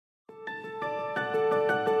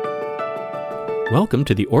Welcome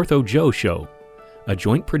to the Ortho Joe Show, a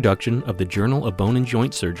joint production of the Journal of Bone and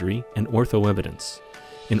Joint Surgery and Ortho Evidence.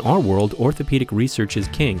 In our world, orthopedic research is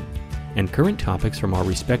king, and current topics from our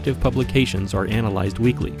respective publications are analyzed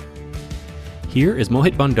weekly. Here is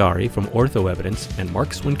Mohit Bhandari from Ortho Evidence and Mark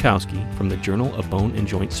Swinkowski from the Journal of Bone and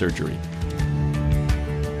Joint Surgery.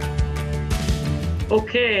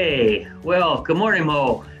 Okay, well, good morning,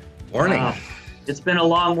 Mo. Morning. It's been a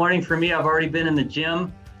long morning for me. I've already been in the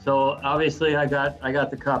gym, so obviously I got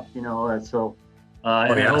the cup, and I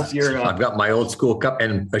hope you're. I've got my old school cup,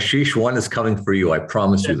 and Asheesh, one is coming for you. I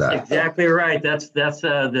promise you that. Exactly right. That's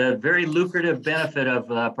the very lucrative benefit of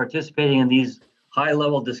participating in these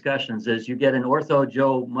high-level discussions is you get an Ortho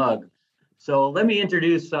Joe mug. So let me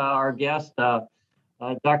introduce our guest, Dr.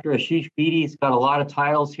 Asheesh Bedi. He's got a lot of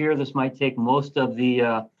titles here. This might take most of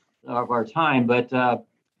our time, but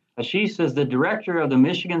Asheesh is the director of the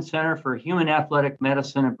Michigan Center for Human Athletic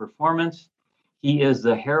Medicine and Performance. He is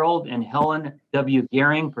the Harold and Helen W.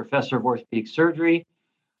 Gehring Professor of Orthopedic Surgery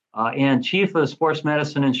and Chief of Sports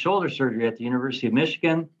Medicine and Shoulder Surgery at the University of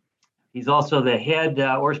Michigan. He's also the head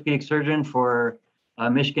orthopedic surgeon for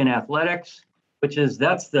Michigan Athletics,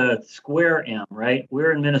 that's the square M, right?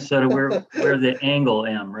 We're in Minnesota, we're the angle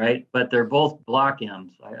M, right? But they're both block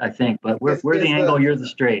M's, I think. But we're the angle, you're the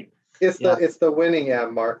straight. It's the winning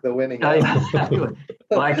M, Mark, the winning M.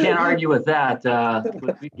 Well, I can't argue with that,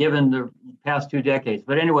 given the past 2 decades.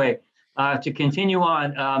 But anyway, to continue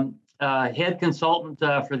on, head consultant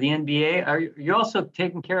for the NBA. Are you also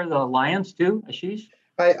taking care of the Lions too, Asheesh?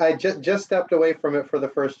 I just stepped away from it for the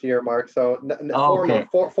first year, Mark. So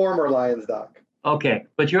former Lions doc. Okay,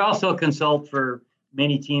 but you're also a consultant for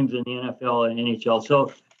many teams in the NFL and NHL.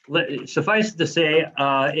 So suffice to say,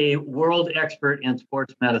 a world expert in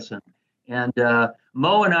sports medicine. And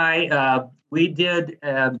Mo and I, we did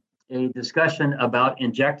a discussion about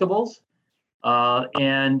injectables,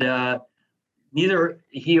 and neither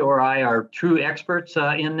he or I are true experts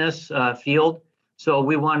in this field. So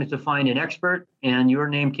we wanted to find an expert, and your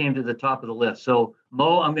name came to the top of the list. So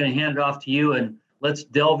Mo, I'm going to hand it off to you, and let's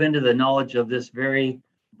delve into the knowledge of this very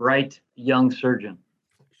bright young surgeon.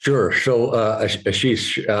 Sure. So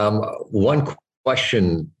Asheesh, one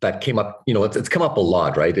question that came up, it's come up a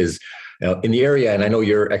lot, right, is in the area, and I know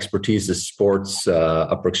your expertise is sports,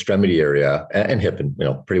 upper extremity area and hip, and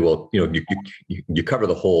pretty well, you cover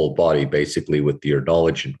the whole body basically with your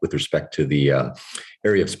knowledge with respect to the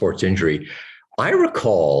area of sports injury. I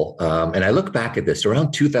recall, and I look back at this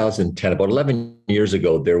around 2010, about 11 years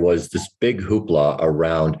ago, there was this big hoopla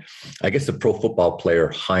around, I guess, the pro football player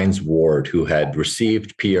Hines Ward, who had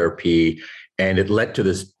received PRP, and it led to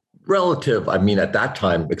this relative, at that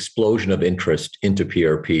time, explosion of interest into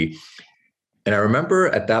PRP. And I remember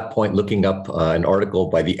at that point looking up an article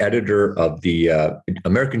by the editor of the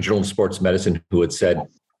American Journal of Sports Medicine, who had said,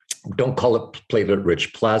 don't call it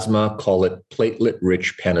platelet-rich plasma, call it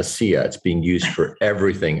platelet-rich panacea. It's being used for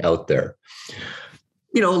everything out there.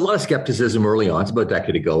 A lot of skepticism early on, it's about a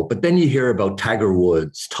decade ago, but then you hear about Tiger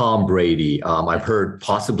Woods, Tom Brady. I've heard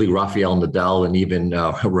possibly Rafael Nadal, and even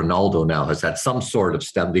Ronaldo now has had some sort of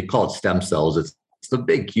they call it stem cells. It's a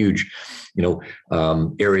big, huge,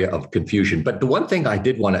 area of confusion. But the one thing I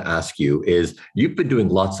did want to ask you is, you've been doing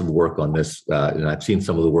lots of work on this, and I've seen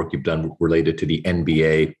some of the work you've done related to the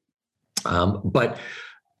NBA. But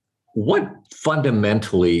what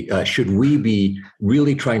fundamentally should we be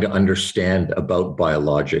really trying to understand about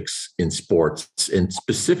biologics in sports? And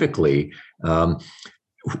specifically,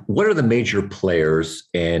 what are the major players,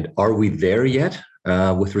 and are we there yet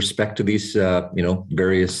with respect to these,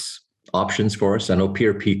 various options for us? I know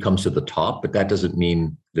PRP comes to the top, but that doesn't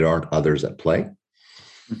mean there aren't others at play.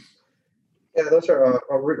 Yeah, those are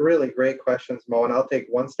really great questions, Mo, and I'll take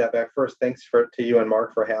one step back. First, thanks to you and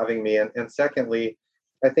Mark for having me. And secondly,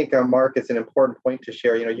 I think, Mark, it's an important point to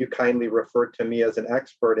share. You kindly referred to me as an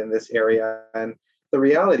expert in this area. And the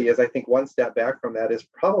reality is, I think one step back from that is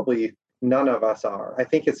probably none of us are. I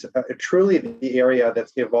think it's truly the area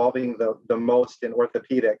that's evolving the most in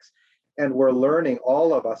orthopedics. And we're learning,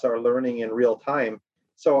 all of us are learning in real time.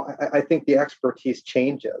 So I think the expertise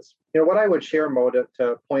changes. What I would share, Mo,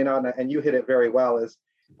 to point out, and you hit it very well, is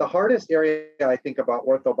the hardest area I think about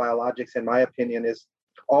orthobiologics, in my opinion, is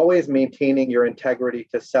always maintaining your integrity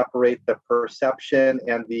to separate the perception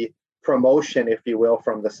and the promotion, if you will,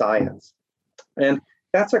 from the science. And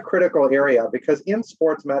that's a critical area, because in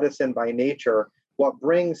sports medicine by nature, what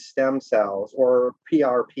brings stem cells or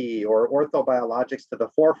PRP or orthobiologics to the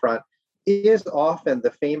forefront is often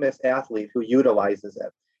the famous athlete who utilizes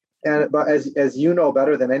it. But as you know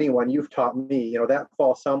better than anyone, you've taught me, that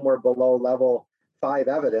falls somewhere below level 5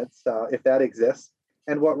 evidence, if that exists.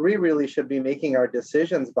 And what we really should be making our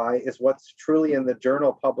decisions by is what's truly in the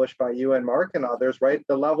journal published by you and Mark and others, right?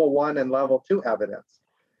 The level 1 and level 2 evidence.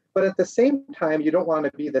 But at the same time, you don't want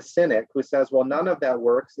to be the cynic who says, well, none of that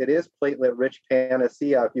works. It is platelet-rich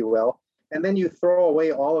panacea, if you will. And then you throw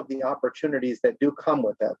away all of the opportunities that do come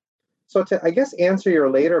with it. So to, I guess, answer your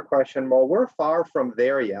later question, Mo, we're far from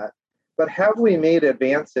there yet. But have we made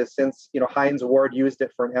advances since, Heinz Ward used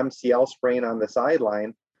it for an MCL sprain on the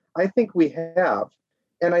sideline? I think we have.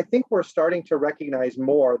 And I think we're starting to recognize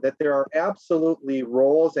more that there are absolutely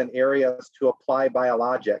roles and areas to apply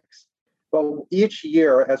biologics. But each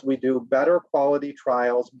year, as we do better quality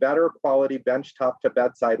trials, better quality benchtop to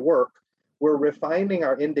bedside work, we're refining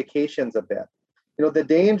our indications a bit. The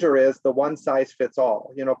danger is the one size fits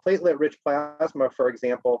all. Platelet-rich plasma, for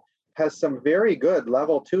example, has some very good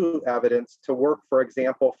level 2 evidence to work, for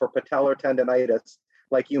example, for patellar tendonitis,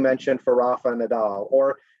 like you mentioned for Rafa Nadal,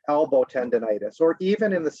 or elbow tendonitis, or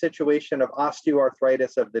even in the situation of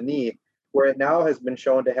osteoarthritis of the knee, where it now has been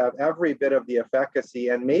shown to have every bit of the efficacy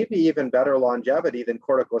and maybe even better longevity than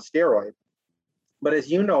corticosteroid. But as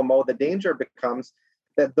you know, Mo, the danger becomes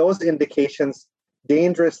that those indications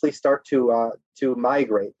dangerously start to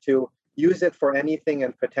migrate, to use it for anything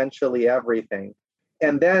and potentially everything.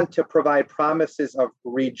 And then to provide promises of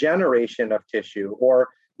regeneration of tissue or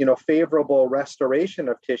favorable restoration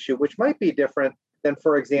of tissue, which might be different than,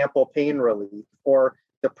 for example, pain relief or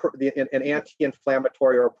an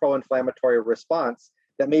anti-inflammatory or pro-inflammatory response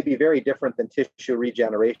that may be very different than tissue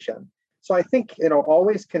regeneration. So I think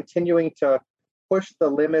always continuing to push the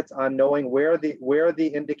limits on knowing where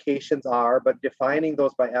the indications are, but defining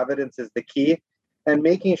those by evidence is the key, and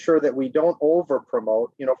making sure that we don't over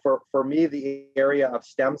promote. For me, the area of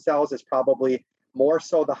stem cells is probably more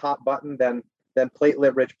so the hot button than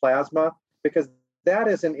platelet-rich plasma, because that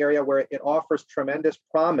is an area where it offers tremendous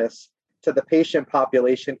promise to the patient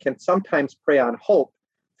population, can sometimes prey on hope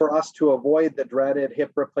for us to avoid the dreaded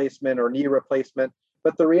hip replacement or knee replacement.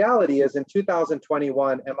 But the reality is, in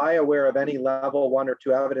 2021, am I aware of any level 1 or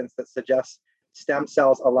 2 evidence that suggests stem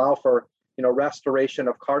cells allow for restoration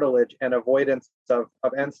of cartilage and avoidance of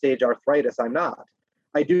end-stage arthritis? I'm not.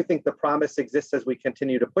 I do think the promise exists as we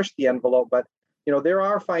continue to push the envelope, but there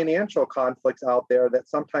are financial conflicts out there that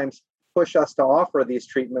sometimes push us to offer these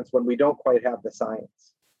treatments when we don't quite have the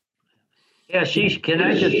science. Yeah, Asheesh, can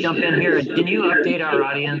I just jump in here? Can you update our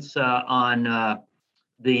audience on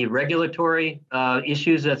the regulatory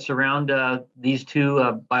issues that surround these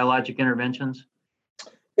 2 biologic interventions?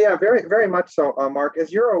 Yeah, very, very much so, Mark.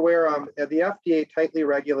 As you're aware, the FDA tightly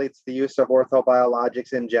regulates the use of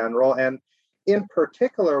orthobiologics in general, and in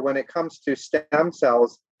particular, when it comes to stem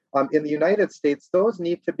cells, in the United States, those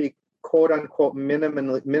need to be quote unquote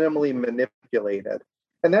minimally manipulated.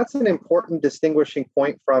 And that's an important distinguishing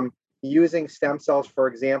point from using stem cells, for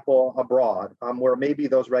example, abroad, where maybe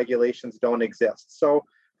those regulations don't exist. So,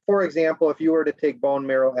 for example, if you were to take bone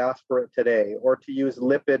marrow aspirate today, or to use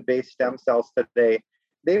lipid-based stem cells today,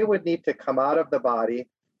 they would need to come out of the body.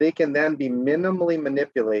 They can then be minimally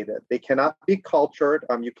manipulated. They cannot be cultured.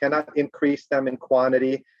 You cannot increase them in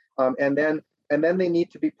quantity. And then they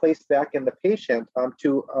need to be placed back in the patient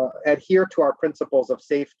to adhere to our principles of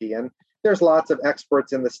safety. And there's lots of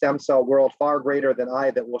experts in the stem cell world, far greater than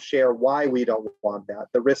I, that will share why we don't want that.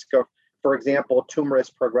 The risk of, for example,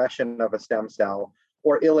 tumorous progression of a stem cell,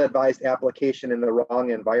 or ill-advised application in the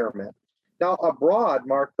wrong environment. Now, abroad,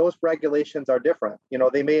 Mark, those regulations are different.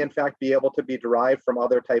 They may in fact be able to be derived from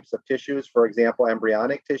other types of tissues, for example,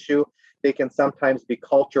 embryonic tissue. They can sometimes be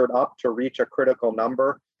cultured up to reach a critical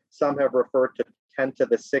number. Some have referred to 10 to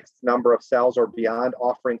the 6th number of cells or beyond,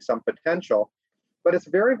 offering some potential. But it's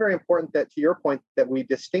very, very important that, to your point, that we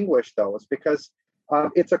distinguish those, because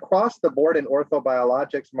it's across the board in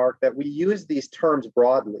orthobiologics, Mark, that we use these terms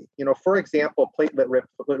broadly. For example,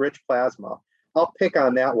 platelet-rich plasma, I'll pick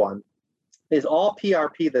on that one. Is all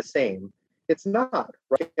PRP the same? It's not,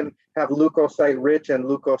 right? We can have leukocyte-rich and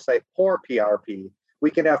leukocyte-poor PRP.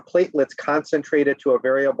 We can have platelets concentrated to a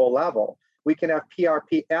variable level. We can have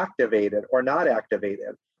PRP activated or not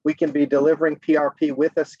activated. We can be delivering PRP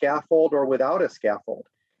with a scaffold or without a scaffold.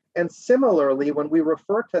 And similarly, when we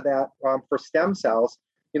refer to that for stem cells,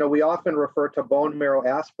 we often refer to bone marrow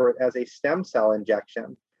aspirate as a stem cell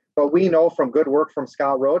injection. But we know from good work from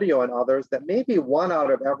Scott Rodeo and others that maybe 1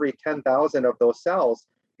 out of every 10,000 of those cells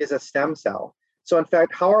is a stem cell. So in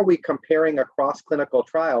fact, how are we comparing across clinical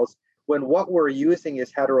trials when what we're using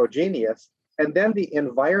is heterogeneous, and then the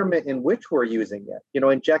environment in which we're using it,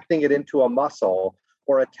 injecting it into a muscle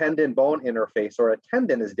or a tendon-bone interface or a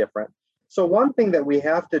tendon is different. So one thing that we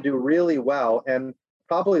have to do really well, and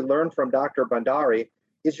probably learn from Dr. Bandari,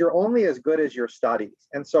 is you're only as good as your studies.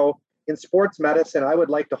 And so in sports medicine, I would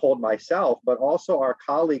like to hold myself, but also our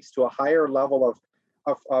colleagues to a higher level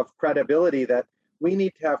of credibility that we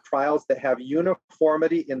need to have trials that have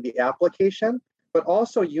uniformity in the application, but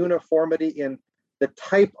also uniformity in the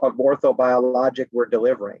type of orthobiologic we're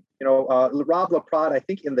delivering. Rob Laprade, I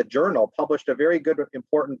think in the journal, published a very good,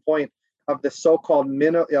 important point of the so-called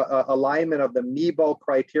alignment of the MEBO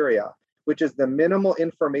criteria, which is the minimal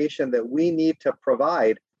information that we need to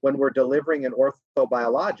provide when we're delivering an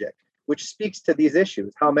orthobiologic, which speaks to these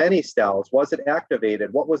issues. How many cells? Was it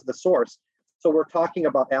activated? What was the source? So we're talking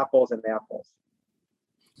about apples and apples.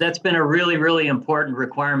 That's been a really, really important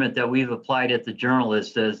requirement that we've applied at the journal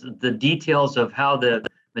is the details of how the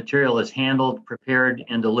material is handled, prepared,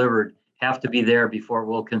 and delivered have to be there before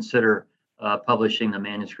we'll consider publishing the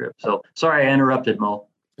manuscript. So sorry I interrupted, Mo.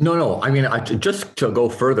 No. I mean, just to go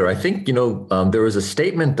further, I think, there was a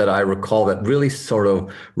statement that I recall that really sort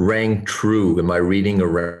of rang true in my reading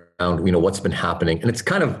around, what's been happening. And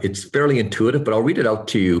it's fairly intuitive, but I'll read it out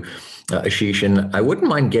to you, Asheesh. And I wouldn't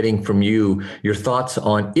mind getting from you your thoughts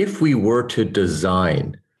on if we were to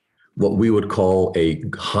design what we would call a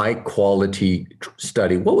high quality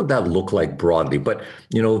study, what would that look like broadly? But,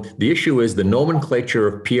 the issue is the nomenclature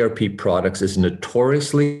of PRP products is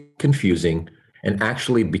notoriously confusing. And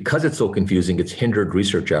actually, because it's so confusing, it's hindered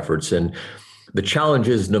research efforts. And the challenge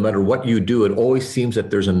is no matter what you do, it always seems that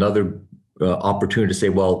there's another opportunity to say,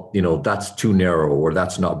 well, that's too narrow or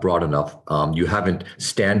that's not broad enough. You haven't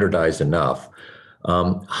standardized enough.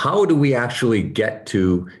 How do we actually get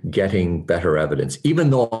to getting better evidence? Even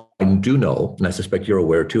though I do know, and I suspect you're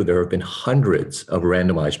aware too, there have been hundreds of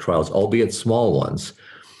randomized trials, albeit small ones,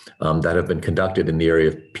 that have been conducted in the area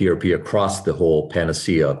of PRP across the whole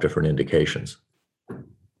panacea of different indications.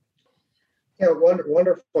 Yeah,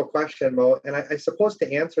 wonderful question, Mo. And I suppose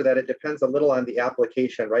to answer that, it depends a little on the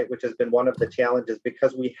application, right? Which has been one of the challenges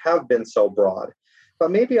because we have been so broad.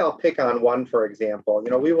 But maybe I'll pick on one, for example.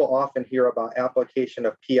 We will often hear about application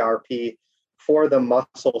of PRP for the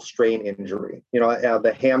muscle strain injury,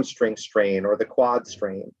 the hamstring strain or the quad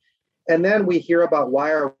strain. And then we hear about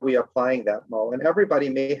why are we applying that, Mo? And everybody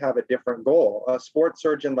may have a different goal. A sports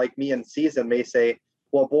surgeon like me in season may say,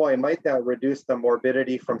 well, boy, might that reduce the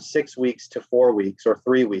morbidity from 6 weeks to 4 weeks or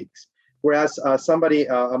 3 weeks? Whereas somebody,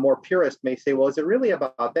 a more purist may say, well, is it really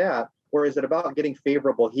about that? Or is it about getting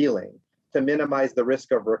favorable healing to minimize the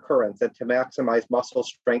risk of recurrence and to maximize muscle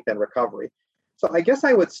strength and recovery? So I guess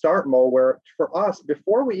I would start, Mo, where for us,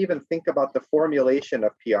 before we even think about the formulation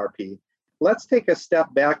of PRP, let's take a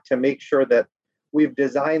step back to make sure that we've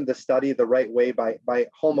designed the study the right way by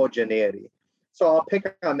homogeneity. So I'll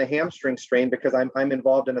pick on the hamstring strain because I'm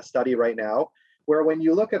involved in a study right now where when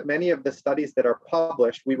you look at many of the studies that are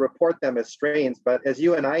published, we report them as strains. But as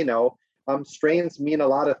you and I know, strains mean a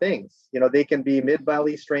lot of things. They can be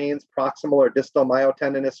mid-belly strains, proximal or distal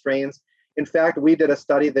myotendinous strains. In fact, we did a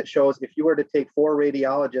study that shows if you were to take 4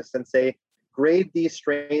 radiologists and say, grade these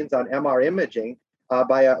strains on MR imaging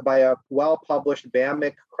by a well-published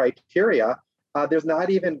BAMIC criteria, there's not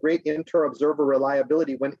even great inter-observer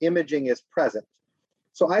reliability when imaging is present.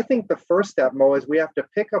 So I think the first step, Mo, is we have to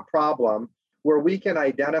pick a problem where we can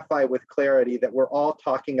identify with clarity that we're all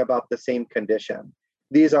talking about the same condition.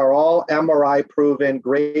 These are all MRI-proven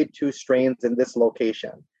grade 2 strains in this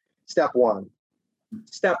location. Step 1.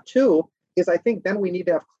 Step 2 is I think then we need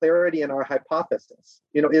to have clarity in our hypothesis.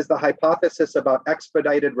 Is the hypothesis about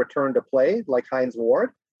expedited return to play, like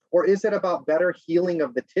Hines-Ward, or is it about better healing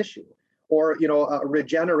of the tissue? Or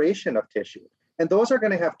regeneration of tissue. And those are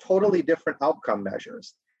going to have totally different outcome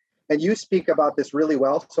measures. And you speak about this really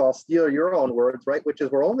well, so I'll steal your own words, right? Which is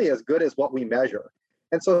we're only as good as what we measure.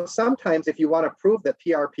 And so sometimes if you want to prove that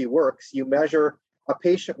PRP works, you measure a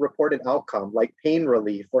patient-reported outcome like pain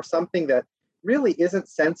relief or something that really isn't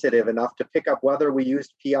sensitive enough to pick up whether we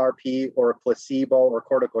used PRP or a placebo or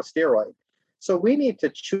corticosteroid. So we need to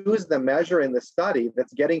choose the measure in the study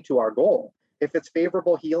that's getting to our goal. If it's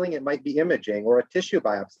favorable healing, it might be imaging or a tissue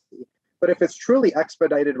biopsy. But if it's truly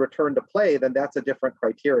expedited return to play, then that's a different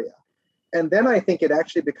criteria. And then I think it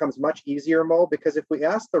actually becomes much easier, Mo, because if we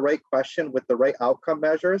ask the right question with the right outcome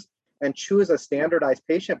measures and choose a standardized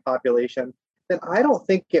patient population, then I don't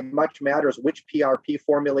think it much matters which PRP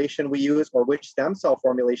formulation we use or which stem cell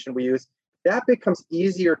formulation we use. That becomes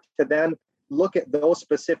easier to then look at those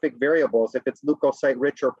specific variables, if it's leukocyte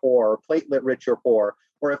rich or poor, or platelet rich or poor,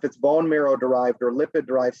 or if it's bone marrow derived or lipid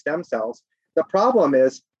derived stem cells. The problem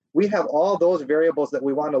is we have all those variables that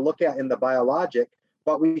we want to look at in the biologic,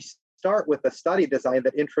 but we start with a study design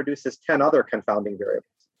that introduces 10 other confounding variables.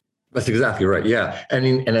 That's exactly right. Yeah. And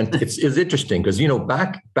it's interesting because,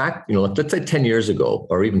 back, let's say 10 years ago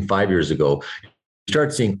or even 5 years ago, you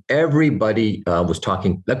start seeing everybody was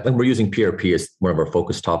talking, and we're using PRP as one of our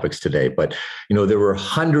focus topics today, but, there were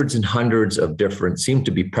hundreds and hundreds of different, seemed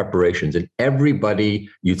to be preparations, and everybody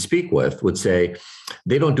you'd speak with would say,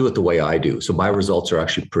 they don't do it the way I do. So my results are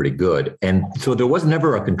actually pretty good. And so there was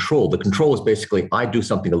never a control. The control was basically, I do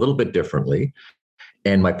something a little bit differently,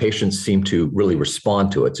 and my patients seem to really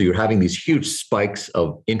respond to it. So you're having these huge spikes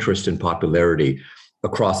of interest and popularity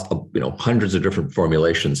across, hundreds of different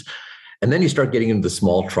formulations. And then you start getting into the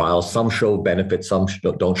small trials. Some show benefit, some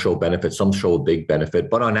don't show benefit, some show a big benefit.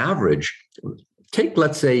 But on average, take,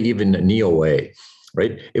 let's say, even NeoA,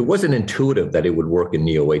 right? It wasn't intuitive that it would work in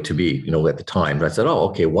NeoA to be, at the time. And I said, oh,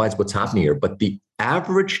 okay, what's happening here? But the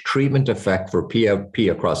average treatment effect for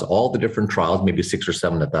PFP across all the different trials, maybe 6 or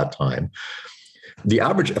 7 at that time, the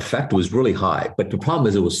average effect was really high, but the problem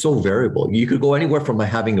is it was so variable. You could go anywhere from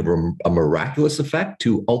having a miraculous effect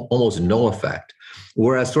to almost no effect.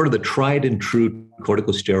 Whereas sort of the tried and true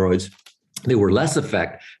corticosteroids, they were less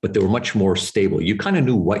effect, but they were much more stable. You kind of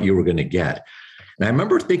knew what you were going to get. And I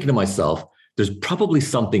remember thinking to myself, there's probably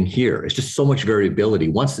something here. It's just so much variability.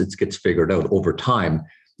 Once it gets figured out over time,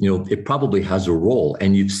 it probably has a role.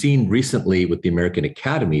 And you've seen recently with the American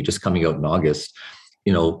Academy just coming out in August,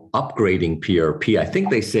 upgrading PRP. I think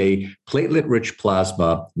they say platelet-rich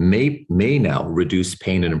plasma may now reduce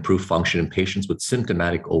pain and improve function in patients with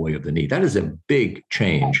symptomatic OA of the knee. That is a big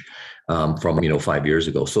change from 5 years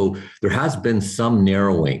ago. So there has been some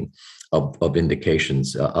narrowing of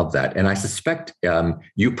indications of that. And I suspect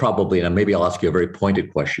you probably, and maybe I'll ask you a very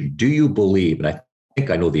pointed question. Do you believe, and I think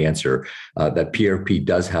I know the answer, that PRP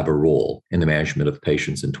does have a role in the management of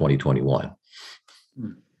patients in 2021?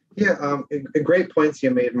 Yeah, great points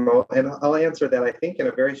you made, Mo. And I'll answer that, I think, in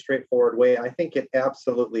a very straightforward way. I think it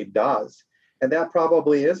absolutely does. And that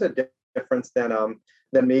probably is a difference than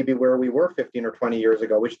maybe where we were 15 or 20 years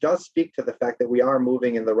ago, which does speak to the fact that we are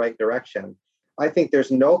moving in the right direction. I think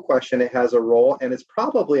there's no question it has a role, and it's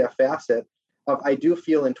probably a facet of, I do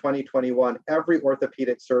feel in 2021, every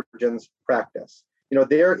orthopedic surgeon's practice.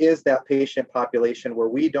 There is that patient population where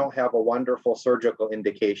we don't have a wonderful surgical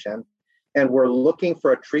indication, and we're looking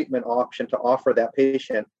for a treatment option to offer that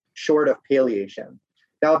patient short of palliation.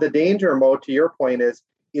 Now, the danger, Mo, to your point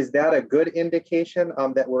is that a good indication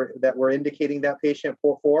that we're indicating that patient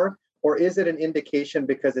for, or is it an indication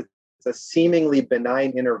because it's a seemingly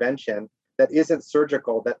benign intervention that isn't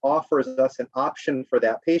surgical that offers us an option for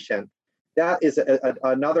that patient? That is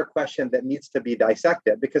another question that needs to be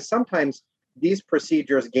dissected, because sometimes these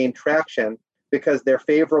procedures gain traction because they're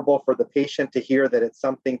favorable for the patient to hear that it's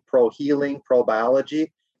something pro-healing, pro-biology.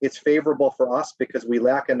 It's favorable for us because we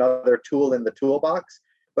lack another tool in the toolbox,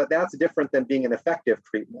 but that's different than being an effective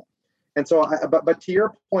treatment. And so, but to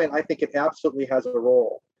your point, I think it absolutely has a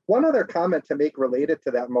role. One other comment to make related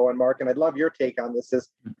to that, Mo and Mark, and I'd love your take on this, is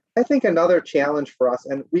I think another challenge for us,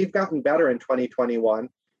 and we've gotten better in 2021,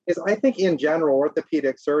 is I think in general,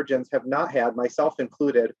 orthopedic surgeons have not had, myself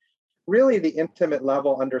included, really the intimate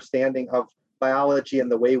level understanding of biology in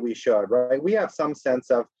the way we should, right? We have some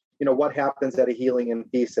sense of, what happens at a healing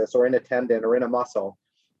enthesis or in a tendon or in a muscle.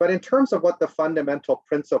 But in terms of what the fundamental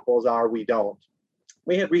principles are, we don't.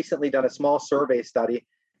 We had recently done a small survey study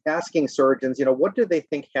asking surgeons, what do they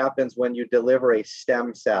think happens when you deliver a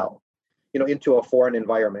stem cell, into a foreign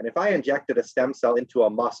environment? If I injected a stem cell into a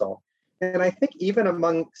muscle, and I think even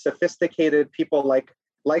among sophisticated people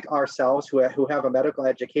like ourselves who have a medical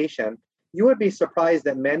education, you would be surprised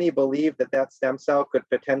that many believe that stem cell could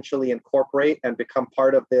potentially incorporate and become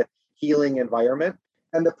part of the healing environment.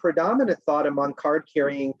 And the predominant thought among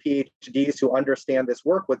card-carrying PhDs who understand this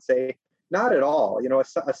work would say, not at all.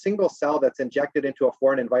 A single cell that's injected into a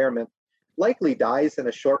foreign environment likely dies in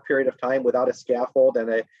a short period of time without a scaffold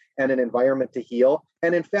and an environment to heal.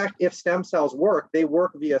 And in fact, if stem cells work, they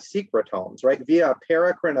work via secretomes, right? Via a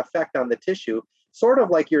paracrine effect on the tissue, sort of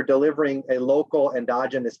like you're delivering a local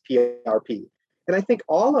endogenous PRP. And I think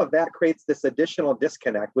all of that creates this additional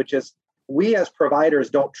disconnect, which is we as providers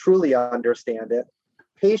don't truly understand it.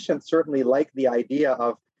 Patients certainly like the idea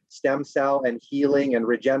of stem cell and healing and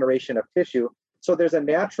regeneration of tissue. So there's a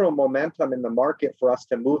natural momentum in the market for us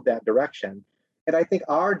to move that direction. And I think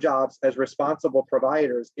our jobs as responsible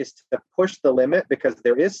providers is to push the limit because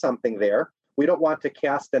there is something there. We don't want to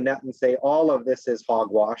cast a net and say all of this is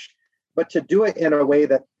hogwash, but to do it in a way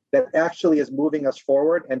that actually is moving us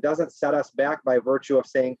forward and doesn't set us back by virtue of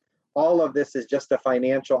saying all of this is just a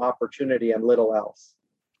financial opportunity and little else.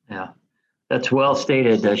 Yeah, that's well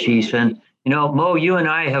stated, Asheesh. And, Mo, you and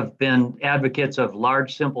I have been advocates of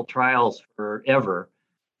large, simple trials forever.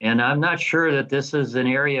 And I'm not sure that this is an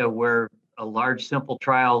area where a large, simple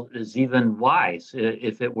trial is even wise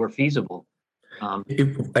if it were feasible.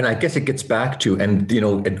 And I guess it gets back to, and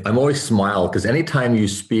I'm always smile because anytime you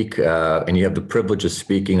speak and you have the privilege of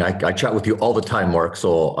speaking, I chat with you all the time, Mark.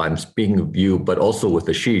 So I'm speaking of you, but also with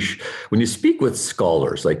Asheesh. When you speak with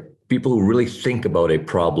scholars, like people who really think about a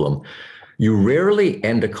problem, you rarely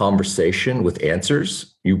end a conversation with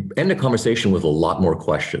answers. You end a conversation with a lot more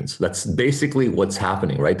questions. That's basically what's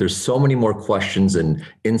happening, right? There's so many more questions and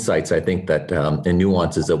insights, I think, that and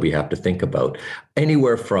nuances that we have to think about.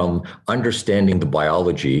 Anywhere from understanding the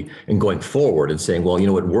biology and going forward and saying, well,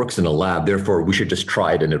 it works in a lab, therefore we should just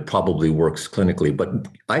try it and it probably works clinically. But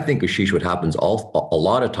I think, Asheesh, what happens a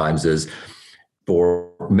lot of times is,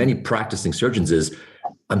 for many practicing surgeons, is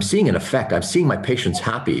I'm seeing an effect. I'm seeing my patients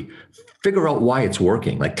happy. Figure out why it's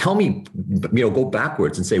working. Like, tell me, go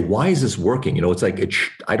backwards and say, why is this working? It's like,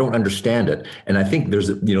 I don't understand it. And I think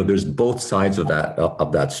there's both sides of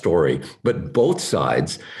that story, but both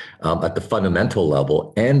sides at the fundamental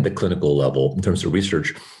level and the clinical level in terms of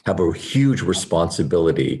research have a huge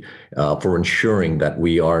responsibility for ensuring that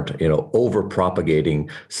we aren't, over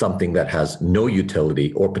propagating something that has no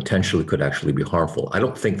utility or potentially could actually be harmful. I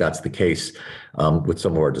don't think that's the case with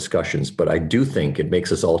some of our discussions, but I do think it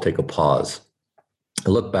makes us all take a pause,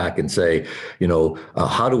 look back and say,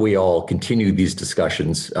 how do we all continue these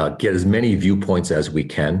discussions, get as many viewpoints as we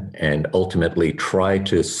can, and ultimately try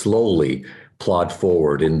to slowly plod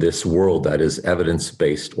forward in this world that is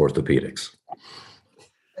evidence-based orthopedics.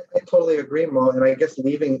 I totally agree, Mo. And I guess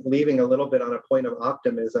leaving a little bit on a point of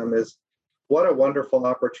optimism is what a wonderful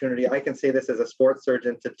opportunity. I can say this as a sports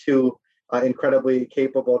surgeon to two incredibly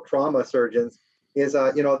capable trauma surgeons is,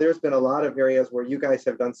 there's been a lot of areas where you guys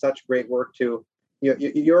have done such great work to,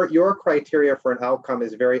 your criteria for an outcome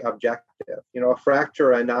is very objective. A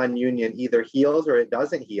fracture, a non-union either heals or it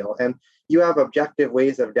doesn't heal. And you have objective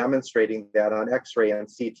ways of demonstrating that on X-ray and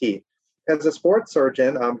CT. As a sports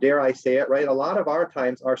surgeon, dare I say it, right, a lot of our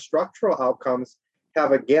times our structural outcomes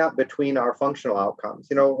have a gap between our functional outcomes.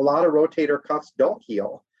 A lot of rotator cuffs don't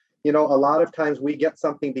heal. A lot of times we get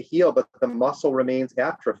something to heal, but the muscle remains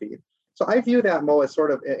atrophied. So I view that, Mo, as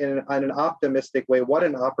sort of in an optimistic way. What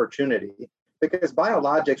an opportunity, because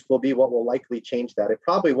biologics will be what will likely change that. It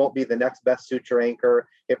probably won't be the next best suture anchor.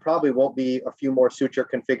 It probably won't be a few more suture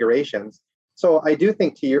configurations. So I do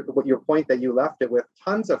think to your point that you left it with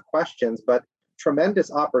tons of questions, but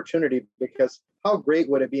tremendous opportunity, because how great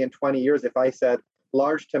would it be in 20 years if I said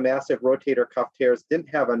large to massive rotator cuff tears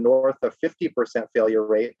didn't have a north of 50% failure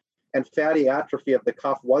rate and fatty atrophy of the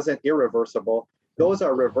cuff wasn't irreversible. Those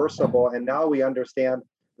are reversible. And now we understand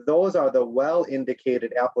those are the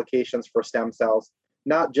well-indicated applications for stem cells,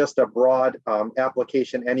 not just a broad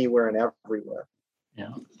application anywhere and everywhere. Yeah.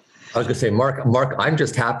 I was going to say, Mark, I'm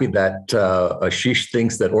just happy that Asheesh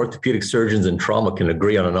thinks that orthopedic surgeons and trauma can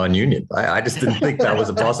agree on a non-union. I just didn't think that was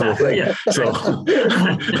a possible thing. Yeah. So,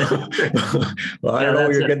 well, I don't know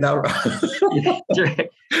where you're getting that wrong.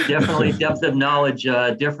 Definitely depth of knowledge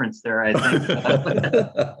difference there, I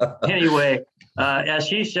think. Anyway,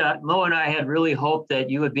 Asheesh, Mo and I had really hoped that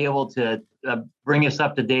you would be able to bring us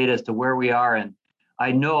up to date as to where we are. And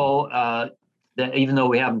I know that even though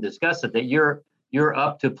we haven't discussed it, that you're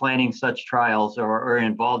up to planning such trials or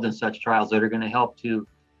involved in such trials that are going to help to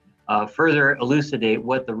further elucidate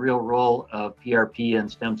what the real role of PRP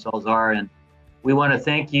and stem cells are. And we want to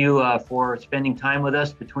thank you for spending time with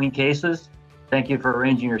us between cases. Thank you for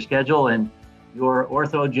arranging your schedule, and your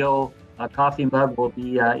Ortho Joe coffee mug will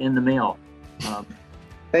be in the mail.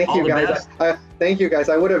 Thank you, guys. Thank you, guys.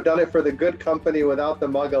 I would have done it for the good company without the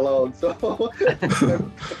mug alone. So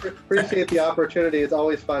appreciate the opportunity. It's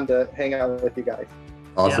always fun to hang out with you guys.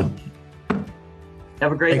 Awesome. Yeah.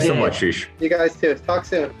 Have a great day. Thanks so much, Asheesh. You guys too. Talk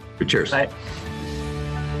soon. Cheers. Bye.